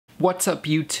What's up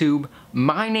YouTube?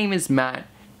 My name is Matt.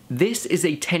 This is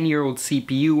a 10-year-old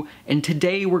CPU and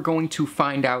today we're going to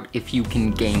find out if you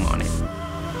can game on it.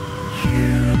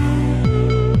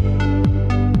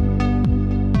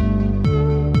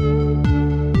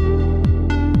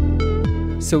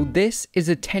 So this is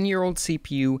a 10-year-old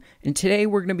CPU and today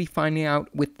we're going to be finding out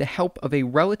with the help of a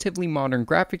relatively modern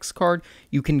graphics card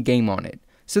you can game on it.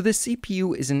 So this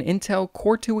CPU is an Intel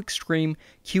Core 2 Extreme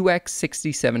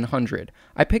QX6700.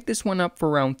 I picked this one up for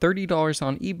around $30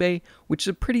 on eBay, which is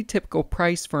a pretty typical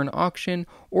price for an auction,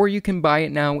 or you can buy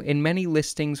it now in many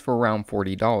listings for around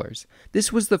 $40.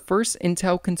 This was the first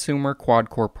Intel consumer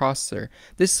quad-core processor.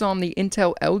 This is on the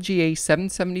Intel LGA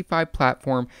 775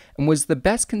 platform and was the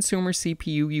best consumer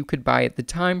CPU you could buy at the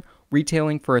time,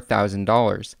 retailing for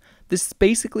 $1,000. This is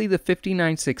basically the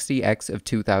 5960X of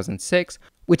 2006,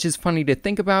 which is funny to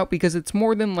think about because it's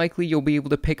more than likely you'll be able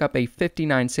to pick up a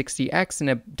 5960X in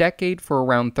a decade for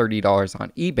around $30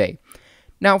 on eBay.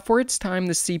 Now for its time,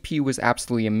 the CPU was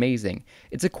absolutely amazing.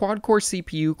 It's a quad-core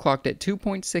CPU clocked at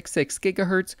 2.66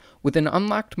 GHz with an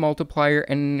unlocked multiplier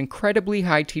and an incredibly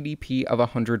high TDP of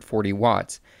 140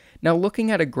 watts. Now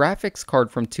looking at a graphics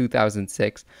card from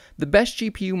 2006, the best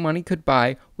GPU money could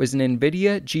buy was an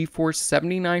NVIDIA GeForce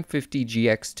 7950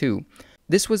 GX2.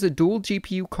 This was a dual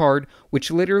GPU card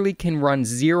which literally can run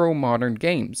 0 modern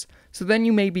games. So then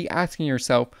you may be asking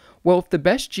yourself, well, if the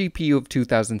best GPU of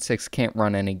 2006 can't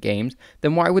run any games,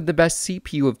 then why would the best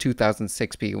CPU of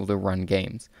 2006 be able to run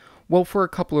games? Well, for a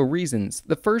couple of reasons.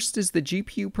 The first is the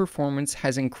GPU performance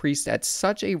has increased at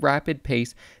such a rapid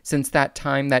pace since that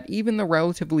time that even the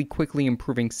relatively quickly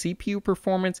improving CPU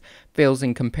performance fails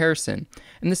in comparison.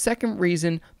 And the second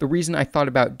reason, the reason I thought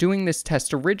about doing this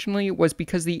test originally, was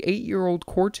because the 8-year-old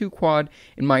Core 2 Quad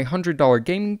in my $100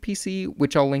 gaming PC,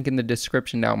 which I'll link in the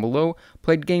description down below,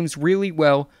 played games really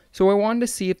well, so I wanted to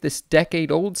see if this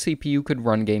decade-old CPU could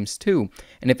run games too,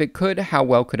 and if it could, how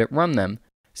well could it run them.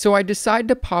 So I decided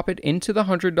to pop it into the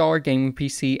 $100 gaming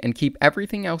PC and keep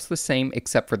everything else the same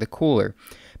except for the cooler.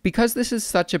 Because this is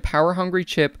such a power-hungry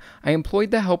chip, I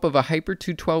employed the help of a Hyper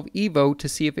 212 Evo to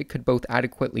see if it could both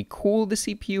adequately cool the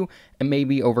CPU and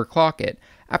maybe overclock it.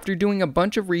 After doing a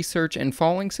bunch of research and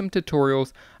following some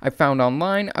tutorials I found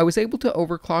online, I was able to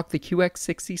overclock the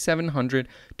QX6700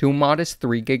 to a modest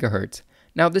 3 GHz.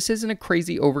 Now this isn't a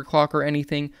crazy overclock or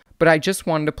anything, but I just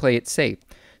wanted to play it safe.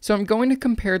 So I'm going to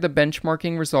compare the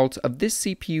benchmarking results of this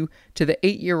CPU to the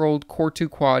 8-year-old Core 2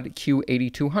 Quad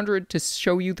Q8200 to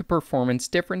show you the performance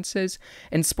differences,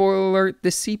 and spoiler alert, the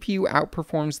CPU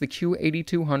outperforms the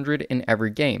Q8200 in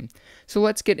every game. So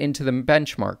let's get into the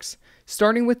benchmarks.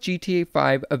 Starting with GTA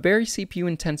 5, a very CPU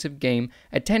intensive game,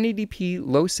 at 1080p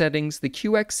low settings, the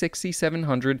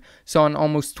QX6700 saw an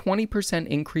almost 20%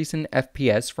 increase in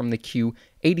FPS from the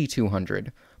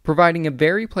Q8200. Providing a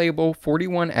very playable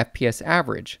 41 FPS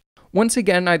average. Once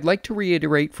again, I'd like to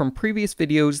reiterate from previous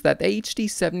videos that the HD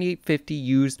 7850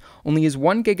 used only is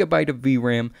 1GB of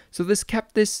VRAM, so this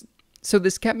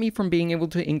kept me from being able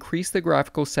to increase the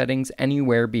graphical settings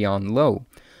anywhere beyond low.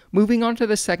 Moving on to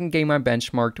the second game I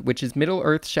benchmarked, which is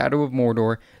Middle-earth: Shadow of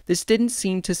Mordor, this didn't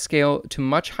seem to scale to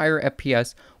much higher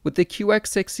FPS, with the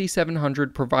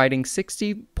QX6700 providing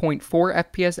 60.4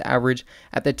 FPS average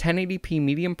at the 1080p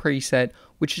medium preset,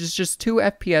 which is just 2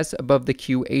 FPS above the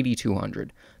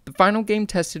Q8200. The final game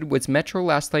tested was Metro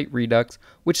Last Light Redux,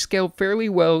 which scaled fairly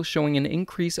well, showing an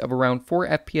increase of around 4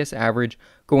 FPS average,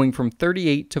 going from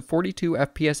 38 to 42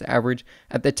 FPS average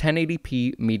at the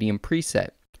 1080p medium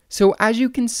preset. So as you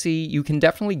can see, you can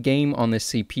definitely game on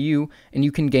this CPU, and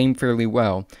you can game fairly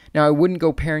well. Now I wouldn't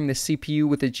go pairing the CPU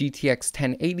with a GTX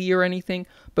 1080 or anything,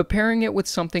 but pairing it with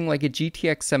something like a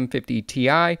GTX 750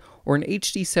 Ti or an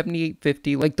HD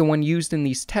 7850 like the one used in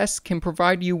these tests can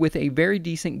provide you with a very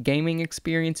decent gaming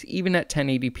experience even at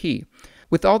 1080p.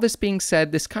 With all this being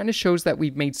said, this kind of shows that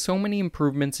we've made so many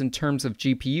improvements in terms of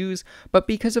GPUs, but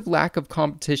because of lack of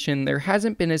competition, there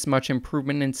hasn't been as much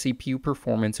improvement in CPU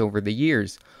performance over the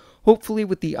years. Hopefully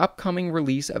with the upcoming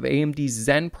release of AMD's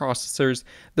Zen processors,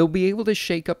 they'll be able to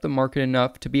shake up the market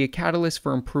enough to be a catalyst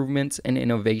for improvements and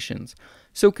innovations.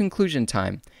 So conclusion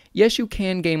time. Yes, you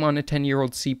can game on a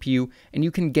 10-year-old CPU, and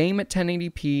you can game at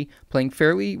 1080p playing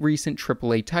fairly recent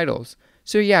AAA titles.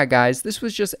 So yeah guys, this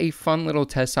was just a fun little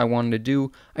test I wanted to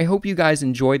do. I hope you guys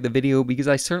enjoyed the video because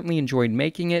I certainly enjoyed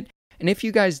making it. And if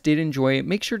you guys did enjoy it,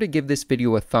 make sure to give this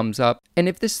video a thumbs up. And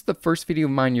if this is the first video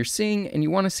of mine you're seeing and you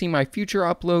want to see my future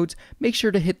uploads, make sure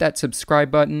to hit that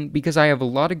subscribe button because I have a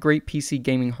lot of great PC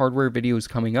gaming hardware videos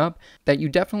coming up that you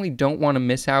definitely don't want to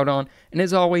miss out on. And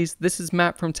as always, this is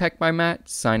Matt from Tech by Matt,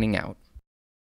 signing out.